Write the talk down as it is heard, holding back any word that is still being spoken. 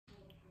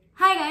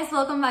guys,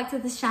 welcome back to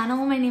this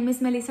channel. My name is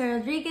Melissa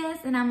Rodriguez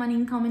and I'm an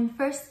incoming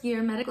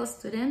first-year medical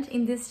student.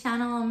 In this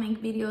channel, I'll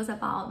make videos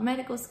about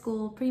medical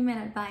school, pre-med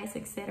advice,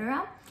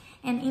 etc.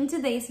 And in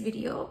today's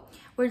video,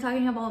 we're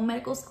talking about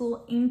medical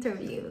school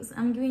interviews.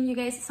 I'm giving you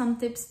guys some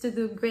tips to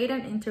do great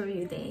on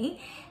interview day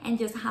and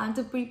just how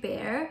to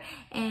prepare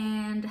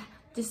and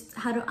just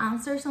how to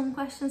answer some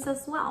questions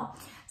as well.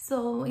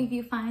 So if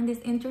you find this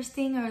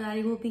interesting or that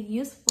it will be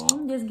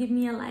useful, just give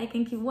me a like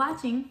and keep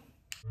watching.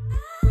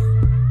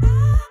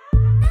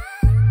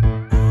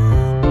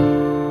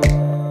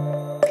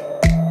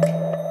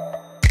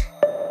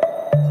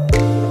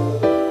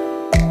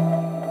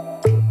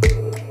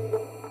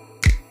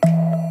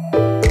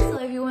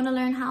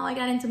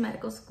 Into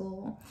medical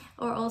school,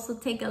 or also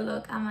take a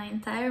look at my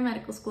entire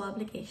medical school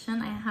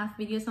application, I have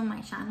videos on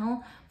my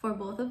channel for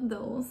both of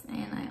those,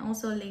 and I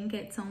also link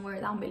it somewhere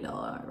down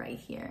below right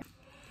here.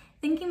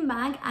 Thinking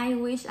back, I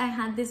wish I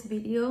had this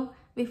video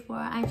before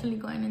actually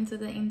going into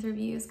the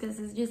interviews, because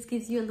it just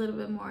gives you a little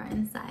bit more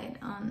insight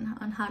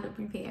on how to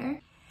prepare.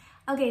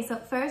 Okay, so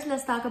first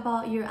let's talk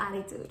about your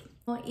attitude.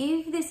 Well,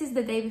 if this is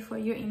the day before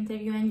your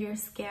interview and you're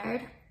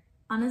scared,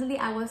 honestly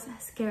I was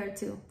scared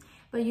too,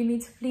 but you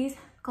need to please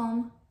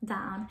calm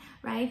down,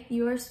 right?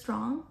 You are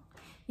strong,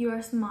 you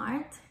are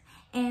smart,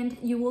 and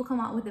you will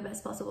come out with the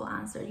best possible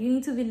answer. You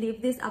need to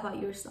believe this about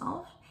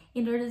yourself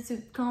in order to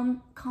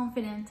come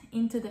confident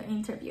into the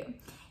interview.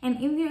 And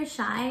if you're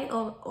shy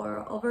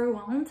or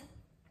overwhelmed,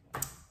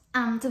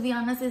 to be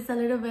honest, it's a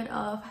little bit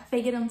of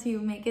fake it until you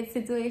make it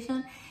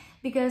situation,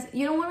 because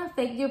you don't want to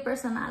fake your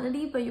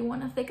personality, but you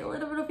want to fake a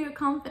little bit of your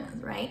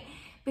confidence, right?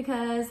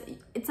 Because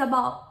it's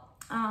about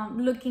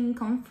looking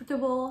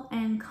comfortable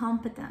and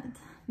competent,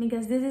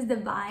 because this is the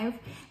vibe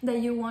that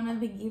you want to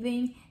be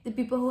giving the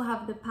people who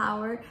have the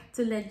power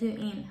to let you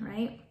in,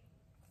 right?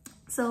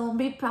 So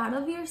be proud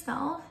of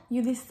yourself.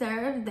 You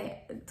deserve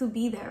to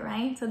be there,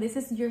 right? So this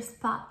is your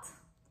spot.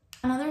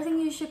 Another thing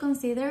you should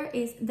consider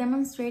is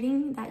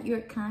demonstrating that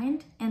you're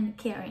kind and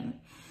caring.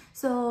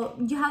 So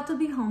you have to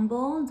be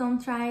humble.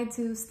 Don't try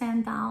to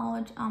stand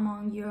out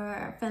among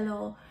your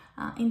fellow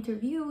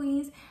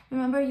interviewees.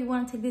 Remember, you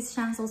want to take this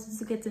chance also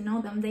to get to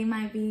know them. They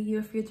might be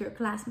your future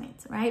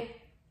classmates, right?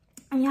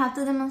 And you have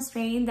to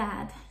demonstrate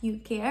that you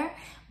care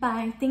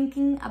by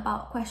thinking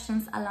about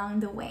questions along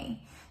the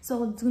way.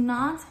 So do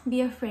not be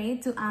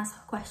afraid to ask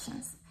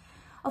questions.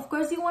 Of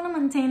course, you want to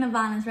maintain a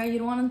balance, right? You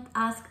don't want to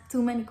ask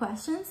too many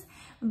questions,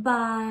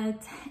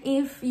 but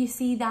if you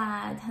see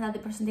that the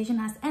presentation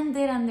has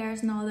ended and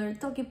there's no other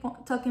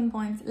talking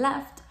points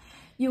left,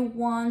 you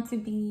want to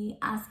be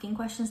asking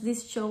questions.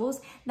 This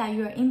shows that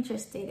you're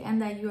interested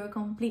and that you're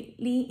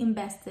completely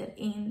invested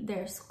in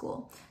their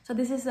school. So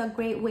this is a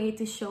great way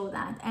to show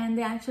that, and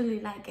they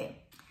actually like it.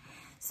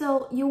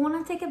 So you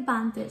want to take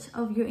advantage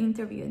of your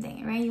interview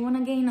day, right? You want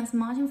to gain as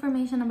much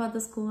information about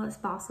the school as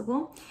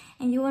possible,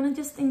 and you want to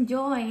just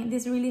enjoy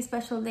this really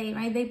special day,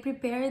 right? They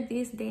prepared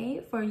this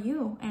day for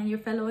you and your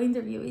fellow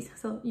interviewees,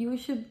 so you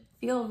should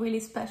feel really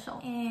special.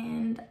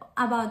 And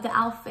about the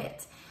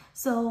outfit,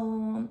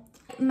 so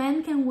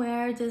men can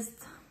wear just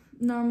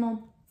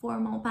normal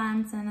formal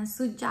pants and a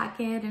suit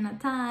jacket and a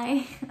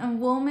tie, and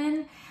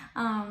women,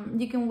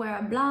 you can wear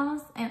a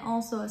blouse and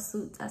also a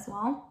suit as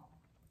well.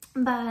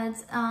 But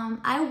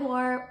I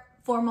wore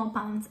formal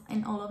pants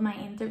in all of my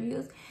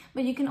interviews,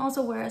 but you can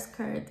also wear a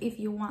skirt if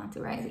you want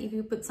to, right? If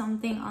you put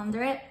something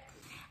under it.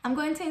 I'm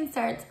going to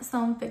insert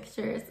some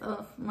pictures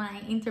of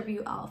my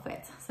interview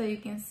outfit so you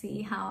can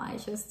see how I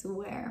chose to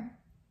wear,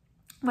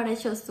 what I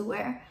chose to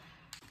wear.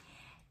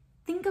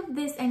 Think of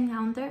this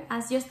encounter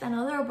as just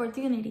another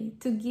opportunity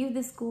to give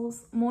the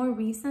schools more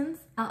reasons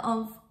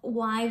of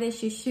why they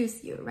should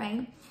choose you,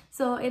 right?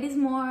 So it is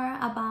more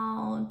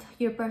about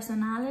your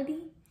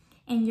personality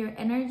and your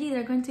energy.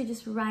 They're going to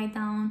just write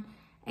down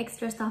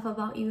extra stuff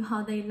about you,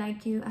 how they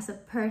like you as a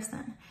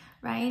person,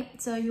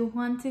 right? So you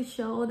want to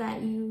show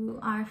that you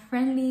are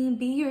friendly,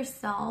 be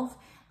yourself,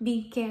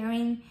 be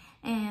caring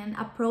and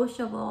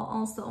approachable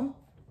also.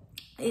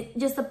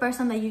 Just a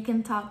person that you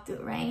can talk to,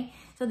 right?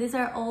 So these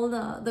are all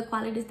the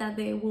qualities that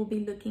they will be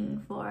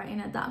looking for in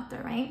a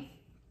doctor, right?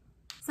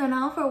 So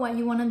now for what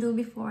you want to do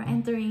before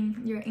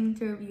entering your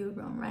interview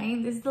room,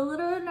 right? This is a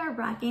little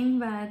nerve-wracking,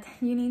 but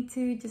you need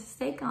to just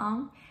stay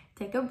calm,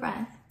 take a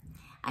breath.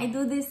 I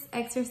do this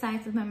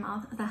exercise with my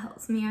mouth that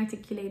helps me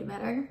articulate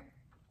better,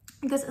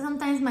 because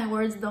sometimes my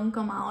words don't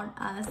come out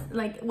as,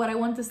 like, what I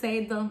want to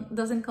say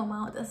doesn't come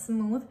out as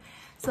smooth.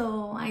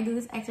 So I do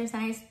this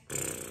exercise.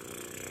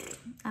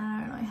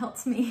 I don't know, it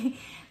helps me,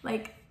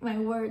 like, my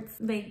words,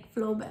 they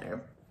flow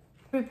better.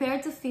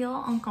 Prepare to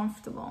feel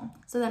uncomfortable,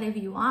 so that if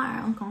you are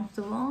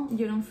uncomfortable,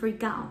 you don't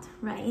freak out,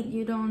 right?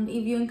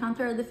 If you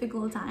encounter a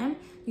difficult time,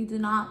 you do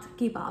not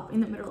give up in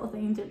the middle of the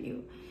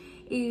interview.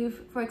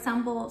 If, for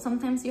example,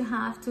 sometimes you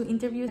have to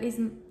interview,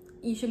 isn't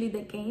usually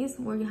the case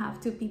where you have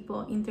two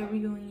people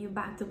interviewing you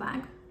back to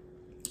back.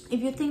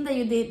 If you think that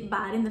you did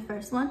bad in the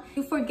first one,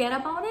 you forget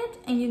about it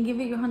and you give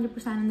it your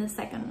 100% in the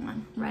second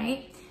one,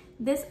 right?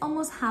 This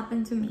almost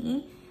happened to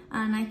me,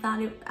 and I thought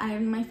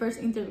my first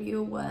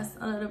interview was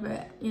a little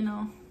bit,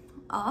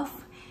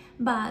 off,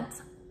 but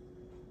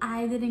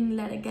I didn't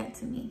let it get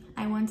to me.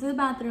 I went to the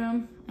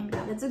bathroom and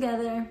got it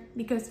together,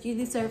 because you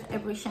deserve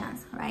every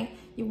chance, right?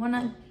 You want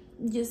to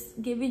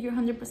just give it your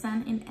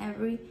 100% in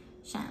every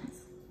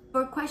chance.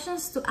 For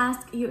questions to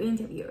ask your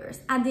interviewers,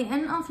 at the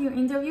end of your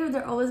interview,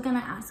 they're always gonna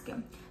ask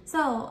you,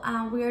 so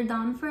we are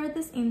done for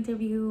this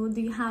interview,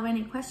 do you have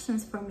any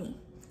questions for me?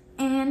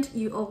 And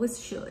you always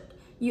should.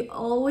 You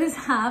always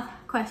have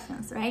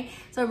questions, right?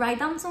 So write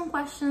down some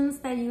questions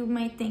that you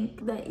may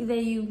think that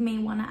you may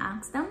want to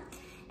ask them.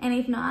 And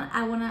if not,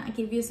 I want to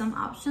give you some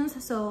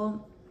options.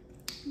 So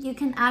you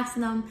can ask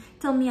them,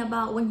 tell me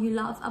about what you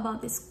love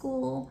about this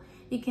school.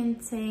 You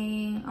can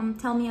say,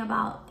 tell me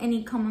about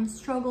any common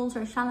struggles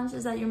or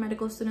challenges that your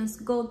medical students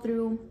go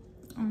through,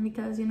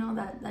 because you know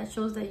that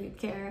shows that you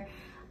care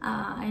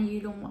and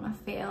you don't want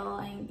to fail,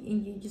 and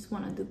you just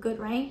want to do good,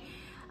 right?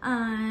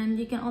 And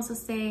you can also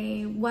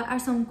say, what are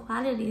some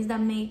qualities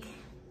that make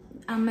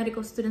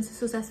medical students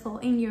successful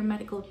in your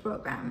medical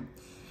program?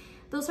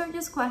 Those are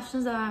just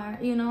questions that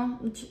are, you know,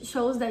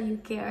 shows that you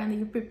care and that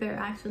you prepare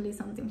actually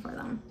something for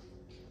them.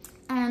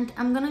 And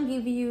I'm gonna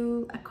give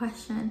you a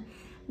question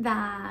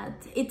that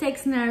it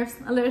takes nerves,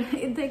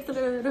 it takes a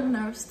little bit of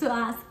nerves to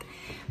ask,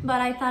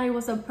 but I thought it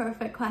was a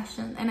perfect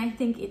question, and I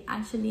think it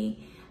actually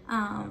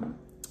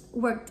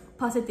worked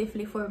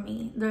positively for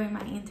me during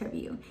my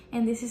interview.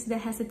 And this is the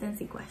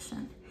hesitancy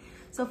question.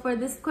 So for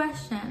this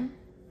question,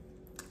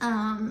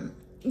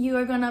 you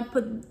are gonna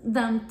put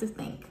them to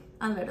think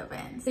a little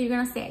bit. So you're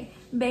gonna say,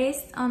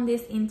 based on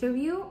this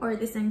interview or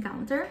this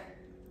encounter,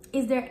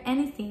 is there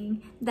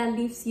anything that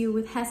leaves you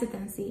with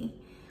hesitancy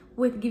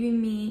with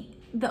giving me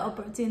the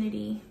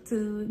opportunity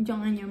to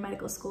join your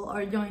medical school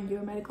or join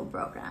your medical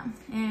program?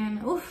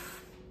 And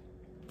oof,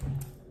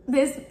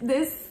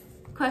 this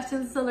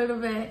question is a little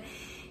bit,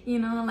 you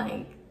know,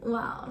 like,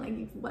 wow,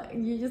 like, what,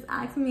 you just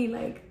asked me,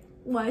 like,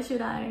 why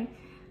should I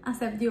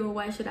accept you or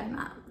why should I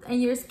not?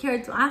 And you're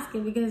scared to ask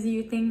it because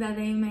you think that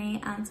they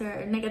may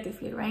answer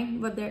negatively, right?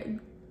 But they're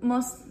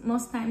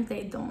most times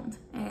they don't.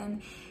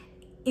 And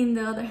in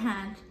the other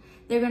hand,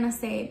 they're gonna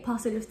say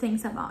positive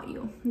things about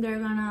you. They're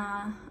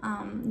gonna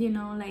you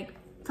know, like,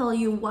 tell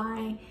you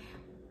why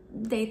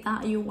they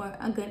thought you were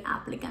a good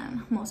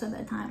applicant most of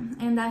the time.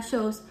 And that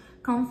shows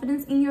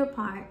confidence in your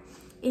part.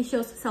 It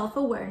shows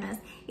self-awareness.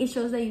 It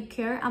shows that you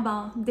care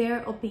about their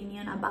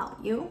opinion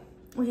about you,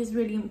 which is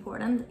really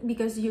important,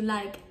 because you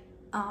like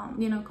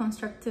you know,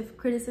 constructive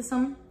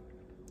criticism,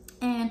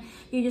 and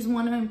you just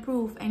want to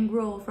improve and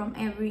grow from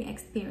every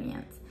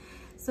experience.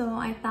 So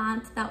I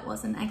thought that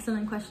was an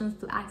excellent question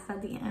to ask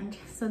at the end,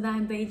 so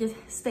that they just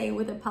stay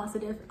with a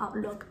positive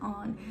outlook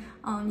on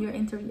your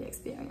interview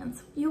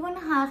experience. You want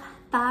to have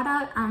thought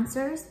out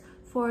answers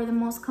for the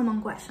most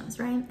common questions,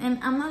 right? And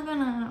I'm not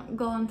gonna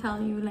go and tell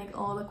you like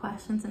all the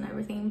questions and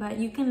everything, but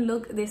you can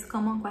look these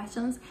common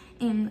questions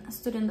in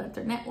Student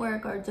Doctor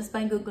Network or just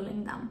by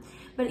Googling them.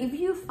 But if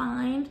you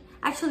find,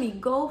 actually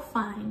go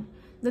find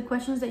the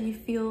questions that you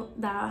feel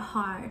that are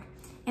hard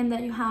and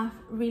that you have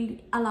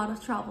really a lot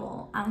of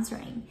trouble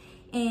answering,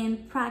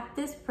 and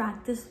practice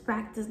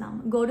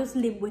them. Go to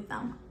sleep with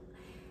them.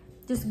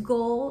 Just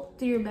go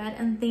to your bed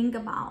and think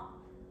about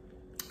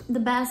the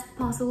best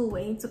possible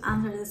way to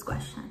answer this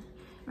question,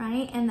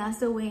 right? And that's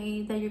the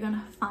way that you're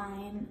gonna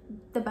find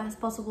the best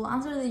possible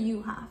answer that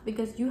you have,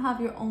 because you have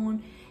your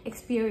own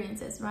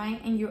experiences, right?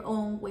 And your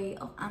own way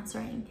of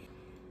answering.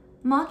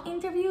 Mock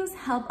interviews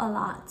help a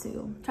lot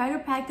too. Try to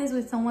practice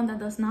with someone that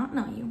does not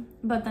know you,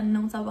 but that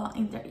knows about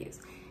interviews.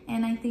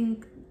 And I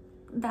think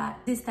that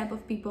this type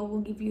of people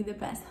will give you the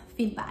best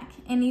feedback.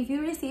 And if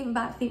you receive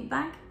bad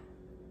feedback,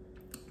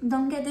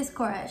 don't get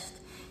discouraged.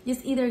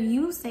 Just either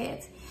use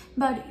it,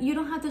 but you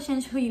don't have to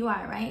change who you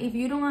are, right? If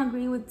you don't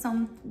agree with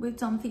some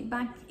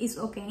feedback, it's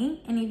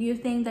okay. And if you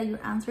think that your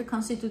answer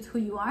constitutes who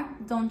you are,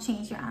 don't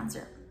change your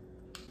answer.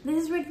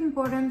 This is really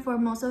important for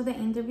most of the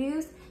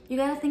interviews. You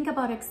gotta think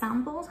about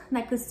examples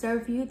that could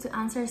serve you to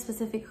answer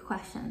specific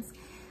questions.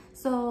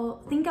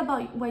 So think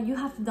about what you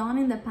have done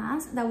in the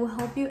past that will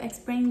help you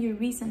explain your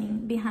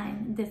reasoning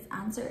behind this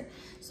answer.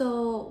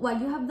 So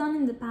what you have done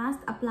in the past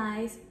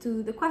applies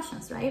to the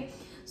questions, right?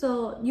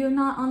 So you're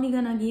not only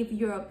gonna give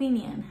your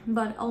opinion,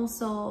 but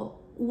also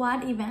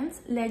what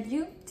events led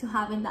you to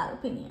having that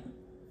opinion.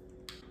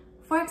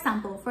 For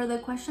example, for the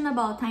question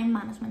about time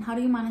management, how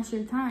do you manage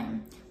your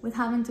time with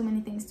having too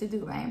many things to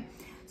do, right?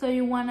 So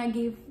you wanna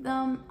give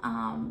them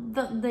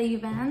the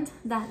event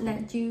that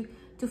led you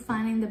to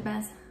finding the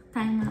best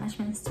time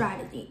management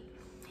strategy,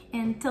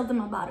 and tell them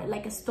about it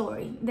like a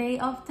story. They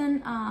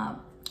often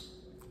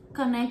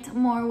connect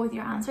more with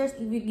your answers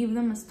if you give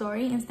them a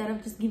story instead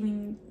of just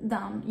giving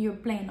them your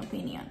plain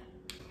opinion.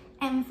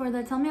 And for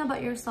the tell me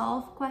about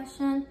yourself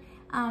question,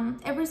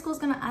 every school is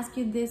gonna ask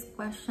you this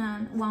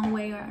question one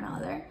way or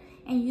another,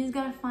 and you just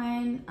gotta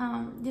find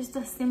just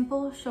a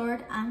simple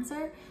short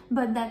answer,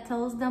 but that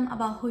tells them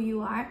about who you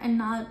are and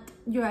not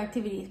your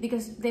activities,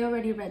 because they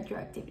already read your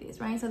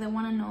activities, right? So they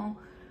want to know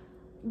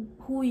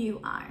who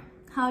you are,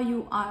 how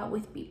you are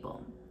with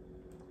people,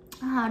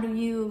 how do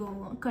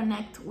you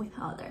connect with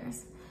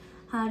others,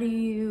 how do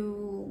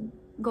you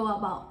go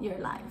about your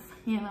life,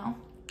 you know.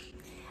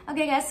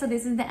 Okay guys, so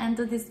this is the end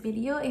of this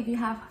video. If you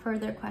have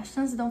further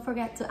questions, don't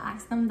forget to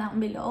ask them down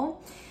below.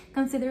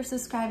 Consider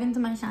subscribing to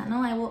my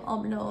channel. I will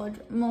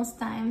upload most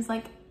times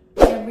like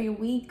every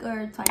week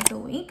or twice a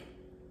week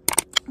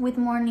with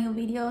more new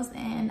videos,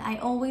 and I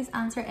always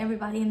answer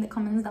everybody in the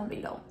comments down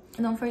below.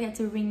 And don't forget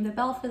to ring the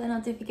bell for the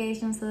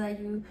notifications so that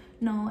you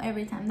know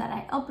every time that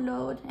I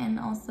upload, and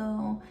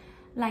also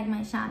like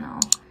my channel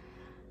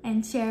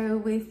and share it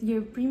with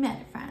your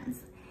pre-med friends.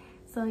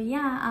 So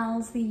yeah,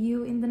 I'll see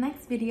you in the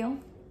next video.